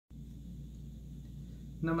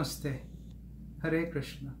Namaste, Hare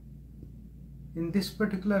Krishna. In this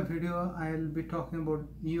particular video, I'll be talking about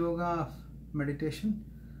yoga of meditation,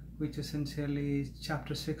 which essentially is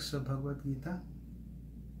chapter 6 of Bhagavat Gita.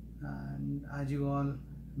 And as you all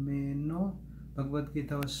may know, Bhagavat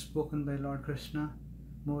Gita was spoken by Lord Krishna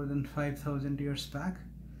more than 5,000 years back,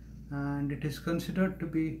 and it is considered to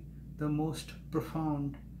be the most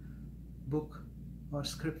profound book or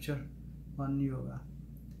scripture on yoga.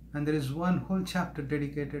 And there is one whole chapter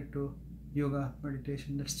dedicated to yoga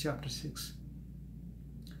meditation, that's chapter 6.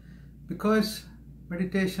 Because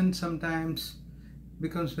meditation sometimes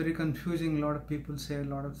becomes very confusing, a lot of people say a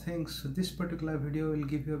lot of things, so this particular video will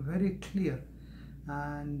give you a very clear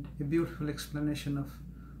and a beautiful explanation of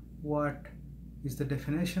what is the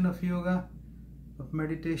definition of yoga, of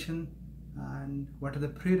meditation, and what are the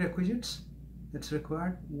prerequisites that's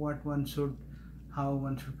required, how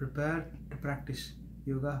one should prepare to practice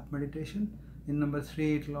yoga meditation. In number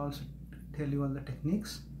 3, it will also tell you all the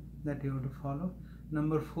techniques that you have to follow.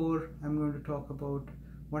 Number 4, I'm going to talk about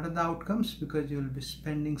what are the outcomes, because you will be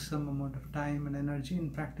spending some amount of time and energy in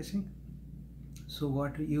practicing. So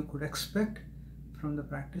what you could expect from the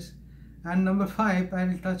practice. And number 5, I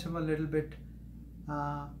will touch on a little bit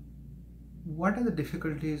what are the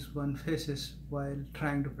difficulties one faces while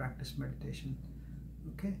trying to practice meditation.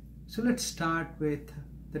 Okay, so let's start with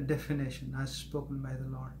the definition as spoken by the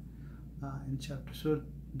Lord in chapter. So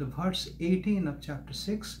the verse 18 of chapter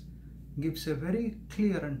 6 gives a very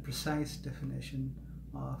clear and precise definition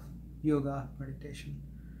of yoga meditation.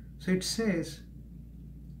 So it says,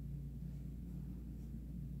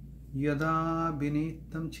 Yada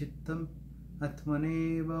binitam chittam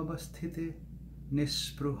atmaneva avasthite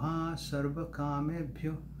nispruha sarva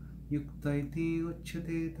kamebhyo yuktaiti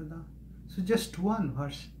uchyate tada. So just one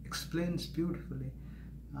verse explains beautifully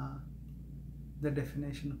the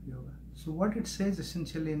definition of yoga. So what it says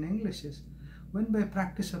essentially in English is, when by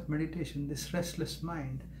practice of meditation, this restless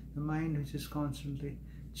mind, the mind which is constantly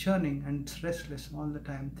churning and it's restless all the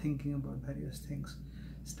time thinking about various things,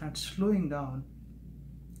 starts slowing down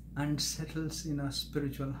and settles in a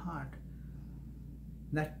spiritual heart,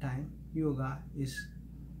 that time yoga is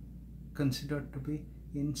considered to be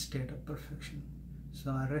in state of perfection.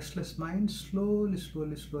 So our restless mind slowly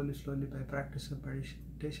by practice of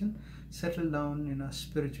meditation settle down in a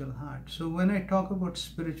spiritual heart. So when I talk about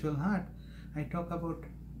spiritual heart, I talk about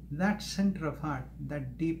that center of heart,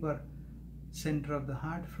 that deeper center of the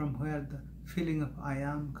heart from where the feeling of I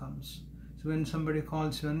am comes. So when somebody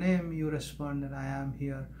calls your name, you respond that I am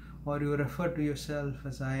here, or you refer to yourself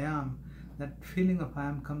as I am. That feeling of I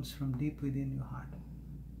am comes from deep within your heart.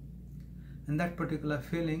 And that particular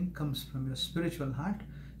feeling comes from your spiritual heart.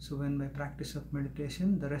 So when by practice of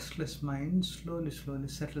meditation, the restless mind slowly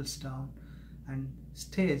settles down and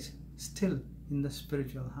stays still in the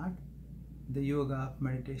spiritual heart, the yoga of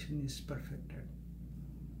meditation is perfected.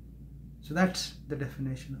 So that's the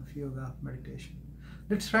definition of yoga of meditation.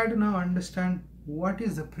 Let's try to now understand what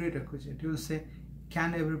is the prerequisite. You will say,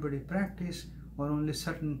 can everybody practice, or only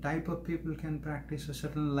certain type of people can practice, a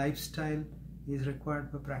certain lifestyle is required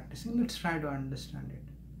for practicing? Let's try to understand it.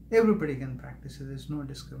 Everybody can practice, there is no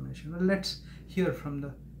discrimination. Well, let's hear from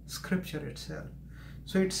the scripture itself.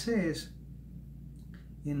 So it says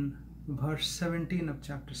in verse 17 of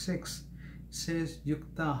chapter 6, it says,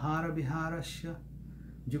 Yukta hara viharasya,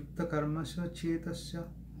 Yukta karmasya chetasya,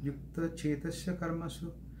 Yukta chetasya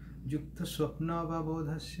karmasu, Yukta swapna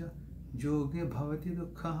vabodhasya, yoge bhavati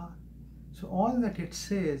dukkha. So all that it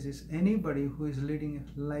says is anybody who is leading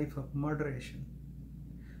a life of moderation.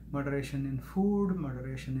 Moderation in food,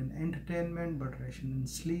 moderation in entertainment, moderation in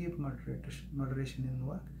sleep, moderation in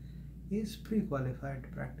work, is pre-qualified to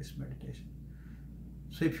practice meditation.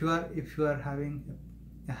 So if you are having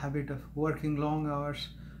a habit of working long hours,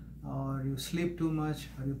 or you sleep too much,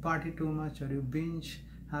 or you party too much, or you binge,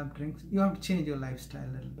 have drinks, you have to change your lifestyle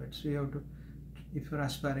a little bit. So you have to, if you're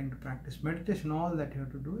aspiring to practice meditation, all that you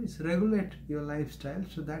have to do is regulate your lifestyle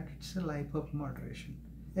so that it's a life of moderation.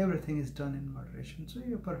 Everything is done in moderation. So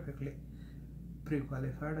you're perfectly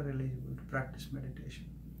pre-qualified or eligible to practice meditation.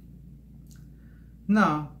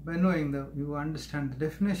 Now, by knowing you understand the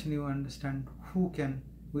definition, you understand who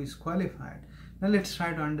is qualified. Now let's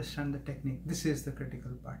try to understand the technique. This is the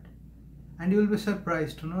critical part. And you will be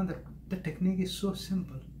surprised to know that the technique is so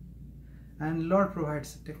simple. And Lord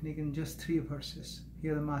provides the technique in just 3 verses.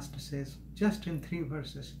 Here the Master says, just in 3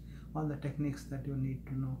 verses, all the techniques that you need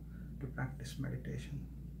to know to practice meditation.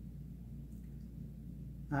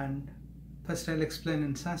 And first I'll explain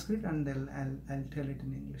in Sanskrit, and then I'll tell it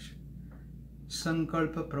in English.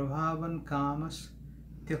 Sankalpa prabhavan kamas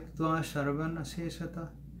tyaktva sarvan asesata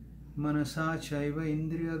Manasa chaiva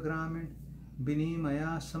indriya gramin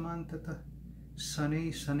vinimaya samantata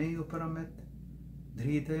sane sane uparamet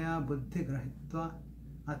dhritaya buddhi grahitva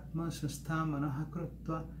atma sanstha manaha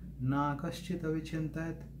krutva nakaschita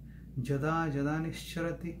vichintayat jada jada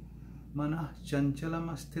nischarati manah chanchalam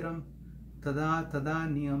astiram tada tada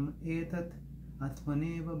niyam etat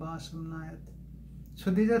atmaneva basam nayat. So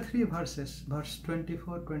these are three verses. Verse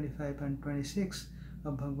 24, 25 and 26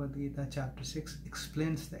 of Bhagavad Gita chapter 6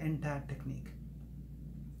 explains the entire technique.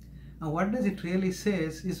 Now what does it really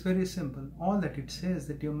says is very simple. All that it says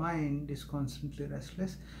that your mind is constantly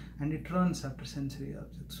restless and it runs after sensory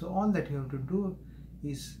objects. So all that you have to do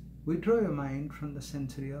is withdraw your mind from the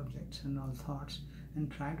sensory objects and all thoughts and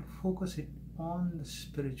try to focus it on the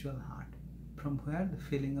spiritual heart, from where the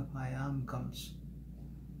feeling of I am comes.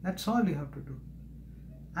 That's all you have to do.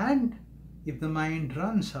 And if the mind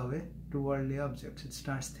runs away to worldly objects, it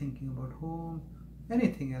starts thinking about home,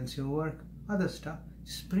 anything else, your work, other stuff,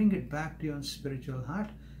 just bring it back to your spiritual heart,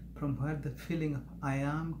 from where the feeling of I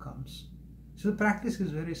am comes. So the practice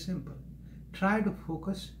is very simple. Try to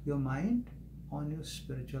focus your mind on your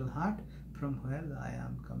spiritual heart, from where the I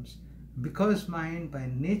am comes. Because mind by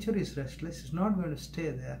nature is restless, it's not going to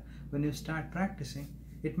stay there when you start practicing.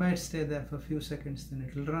 It might stay there for a few seconds, then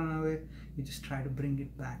it will run away. You just try to bring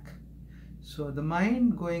it back. So the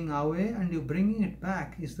mind going away and you bringing it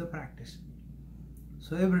back is the practice.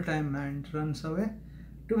 So every time mind runs away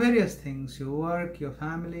to various things, your work, your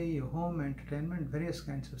family, your home, entertainment, various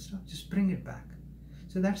kinds of stuff, just bring it back.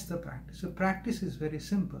 So that's the practice. So practice is very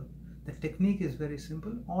simple. The technique is very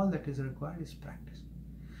simple. All that is required is practice.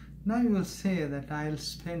 Now you will say that I'll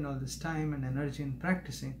spend all this time and energy in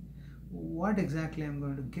practicing. What exactly I'm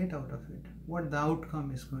going to get out of it? What the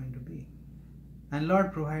outcome is going to be? And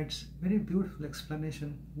Lord provides very beautiful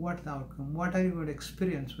explanation what the outcome, what are you going to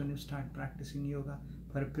experience when you start practicing yoga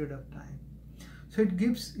for a period of time. So it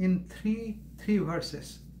gives in three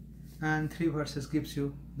verses, and 3 verses gives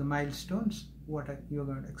you the milestones, what you're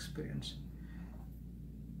going to experience.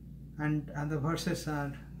 And the verses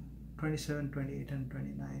are 27, 28 and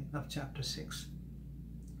 29 of chapter 6.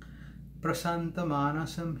 Prasanta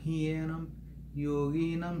manasam hiyenam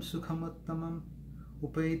yoginam sukhamuttamam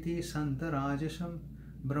upaiti santarajasam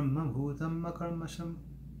brahma bhutam makarmasam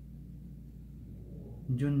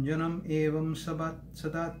junjanam evam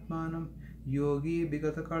sadatmanam yogi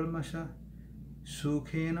bigata kalmasha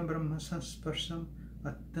sukhena brahma sansparsam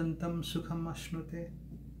attantam sukham ashnute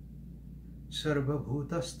sarva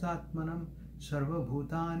bhutastatmanam sarva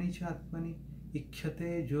bhutani chatmani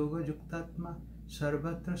ikhyate yoga yuktatma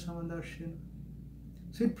sarvatra samadarshina.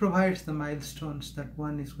 So it provides the milestones that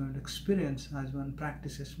one is going to experience as one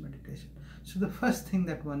practices meditation. So the first thing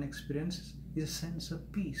that one experiences is a sense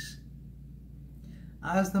of peace.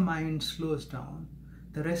 As the mind slows down,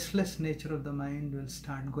 the restless nature of the mind will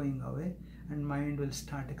start going away and mind will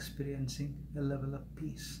start experiencing a level of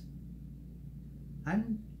peace.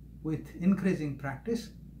 And with increasing practice,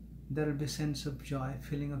 there will be sense of joy,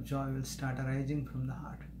 feeling of joy will start arising from the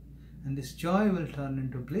heart. And this joy will turn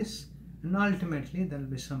into bliss, and ultimately there will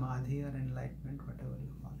be samadhi or enlightenment, whatever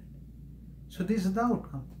you call it. So this is the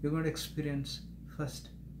outcome. You're going to experience first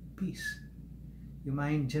peace. Your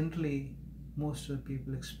mind generally, most of the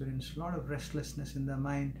people experience a lot of restlessness in their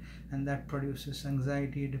mind, and that produces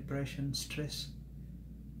anxiety, depression, stress.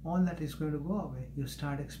 All that is going to go away. You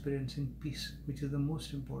start experiencing peace, which is the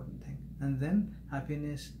most important thing. And then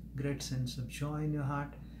happiness, great sense of joy in your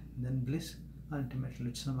heart, and then bliss. Ultimately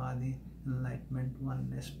it's samadhi, enlightenment,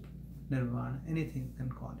 oneness, nirvana, anything you can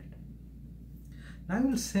call it. Now I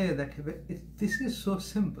will say that if this is so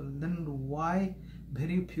simple, then why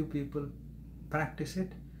very few people practice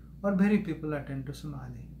it, or very people attend to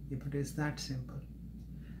samadhi, if it is that simple?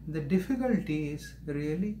 The difficulty is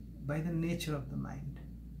really by the nature of the mind.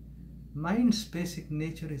 Mind's basic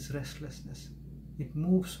nature is restlessness. It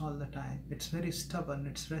moves all the time. It's very stubborn,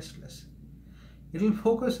 it's restless. It will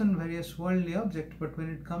focus on various worldly objects, but when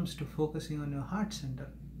it comes to focusing on your heart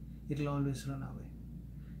center, it will always run away.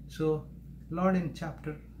 So Lord in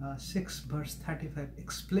chapter 6 verse 35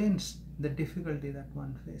 explains the difficulty that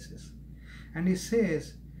one faces. And he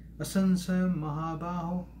says, Asansayam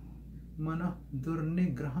mahabaho mana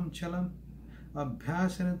durnigraham chalam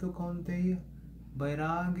abhyasana tu kaunteya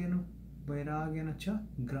vairagyana cha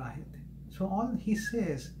grahyate. So all he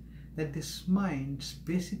says that this mind's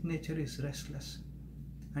basic nature is restless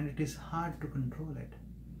and it is hard to control it.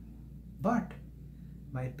 But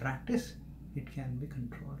by practice, it can be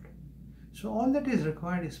controlled. So all that is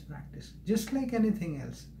required is practice, just like anything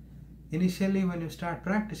else. Initially, when you start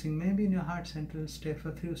practicing, maybe in your heart center will stay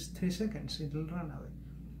for 3 seconds, it will run away.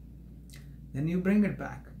 Then you bring it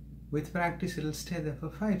back. With practice, it will stay there for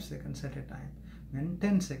 5 seconds at a time, then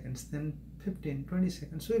 10 seconds, then 15, 20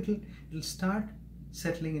 seconds. So it'll start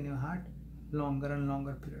settling in your heart longer and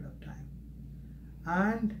longer period of time.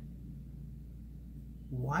 And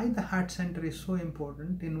why the heart center is so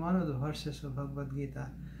important, in one of the verses of Bhagavad Gita,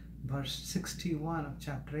 verse 61 of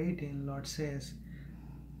chapter 18, Lord says,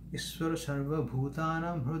 Ishvara sarva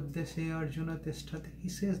bhutanam hrudyase arjuna tisthati. He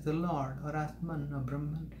says the Lord, or Atman, or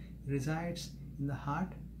Brahman, resides in the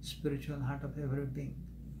heart, spiritual heart of every being.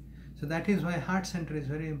 So that is why heart center is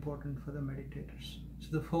very important for the meditators.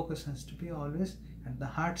 So the focus has to be always at the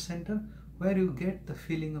heart center, where you get the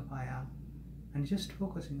feeling of I am, and just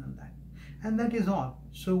focusing on that. And that is all.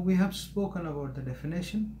 So we have spoken about the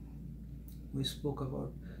definition. We spoke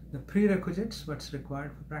about the prerequisites, what's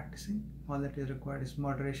required for practicing. All that is required is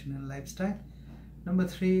moderation and lifestyle. Number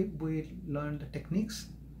 3, we learned the techniques,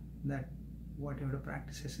 that what you have to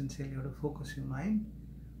practice. Essentially, you have to focus your mind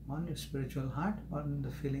on your spiritual heart, on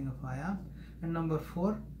the feeling of I am. And number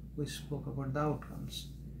 4, we spoke about the outcomes.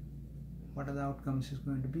 What are the outcomes is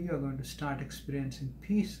going to be? You are going to start experiencing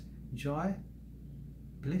peace, joy,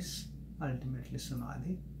 bliss, ultimately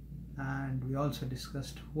samadhi. And we also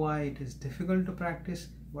discussed why it is difficult to practice.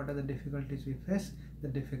 What are the difficulties we face? The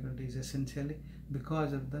difficulty is essentially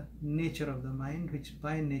because of the nature of the mind, which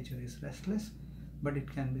by nature is restless, but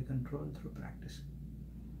it can be controlled through practice.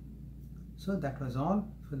 So that was all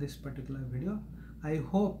for this particular video. I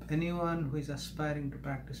hope anyone who is aspiring to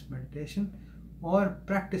practice meditation or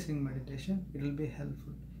practicing meditation, it will be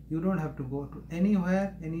helpful. You don't have to go to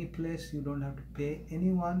anywhere, any place. You don't have to pay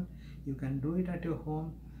anyone. You can do it at your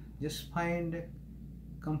home. Just find a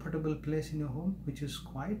comfortable place in your home which is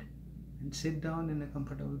quiet, and sit down in a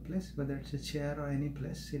comfortable place, whether it's a chair or any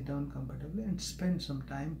place. Sit down comfortably and spend some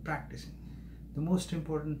time practicing. The most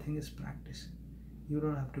important thing is practice. You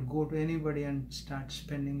don't have to go to anybody and start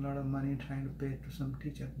spending a lot of money trying to pay to some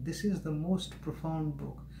teacher. This is the most profound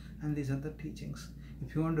book, and these are the teachings.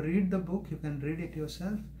 If you want to read the book, you can read it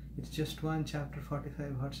yourself. It's just one chapter,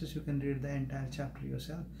 45 verses. You can read the entire chapter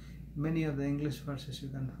yourself. Many of the English verses you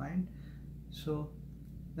can find. So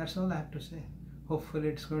that's all I have to say. Hopefully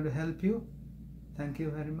it's going to help you. Thank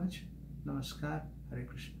you very much. Namaskar. Hare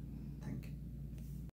Krishna.